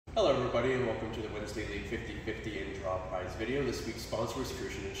Hello everybody and welcome to the Wednesday League 50/50 in draw prize video. This week's sponsor is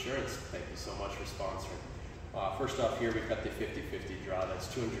Crucian Insurance. Thank you so much for sponsoring. First off here we've got the 50/50 draw.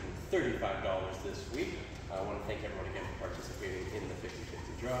 That's $235 this week. I want to thank everyone again for participating in the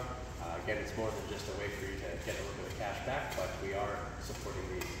 50/50 draw. Again, it's more than just a way for you to get a little bit of cash back, but we are supporting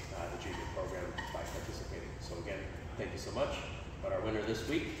the junior program by participating. So again, thank you so much. But our winner this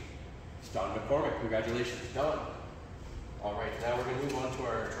week is Don McCormick. Congratulations, Don. All right, now we're going to move on to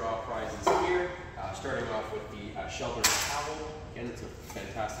our draw prizes here, starting off with the Shelburne towel. Again, it's a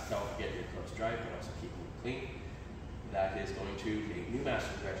fantastic towel to get your clothes dry, but also keep them clean. That is going to Nate Newmaster.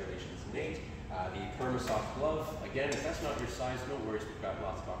 Congratulations, Nate. The Permasoft glove. Again, if that's not your size, no worries. We've got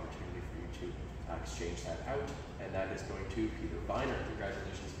lots of opportunity for you to exchange that out. And that is going to Peter Viner.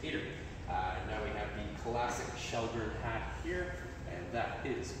 Congratulations, Peter. Now we have the classic Shelburne hat here, and that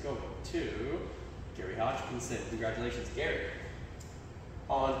is going to Gary Hodgkinson. Congratulations, Gary.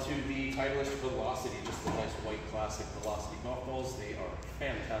 On to the Titleist Velocity, just the nice white classic Velocity golf balls. They are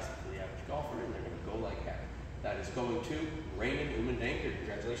fantastic for the average golfer, and they're going to go like heck. That is going to Raymond Umendanker.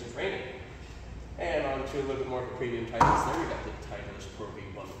 Congratulations, Raymond. And on to a little bit more of a premium Titleist there. We got the Titleist Pro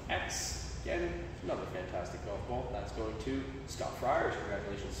V1X. Again, another fantastic golf ball. That's going to Scott Friars.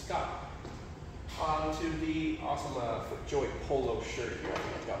 Congratulations, Scott. On to the awesome FootJoy polo shirt here. I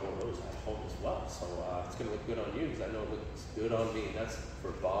think I've got one of those at home as well. So it's going to look good on you because I know it looks good on me. And that's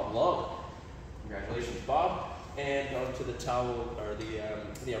for Bob Long. Congratulations, Bob. And on to the towel, or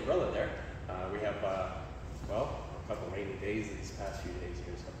the umbrella there. We have, well, a couple rainy days these past few days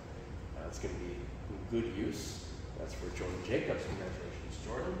here. So it's going to be in good use. That's for Jordan Jacobs. Congratulations,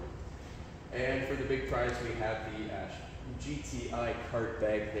 Jordan. And for the big prize, we have the GTI card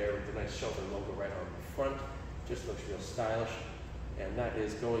bag there with the nice Shelburne logo right on the front. Just looks real stylish. And that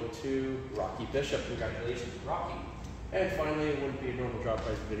is going to Rocky Bishop. Congratulations, Rocky. And finally, it wouldn't be a normal draw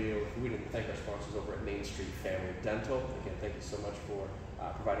prize video if we didn't thank our sponsors over at Main Street Family Dental. Again, thank you so much for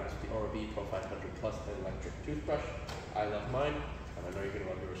providing us with the Oral-B Pro 500 Plus electric toothbrush. I love mine, and I know you're going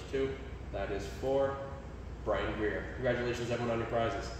to love yours too. That is for Brian Greer. Congratulations, everyone, on your prizes.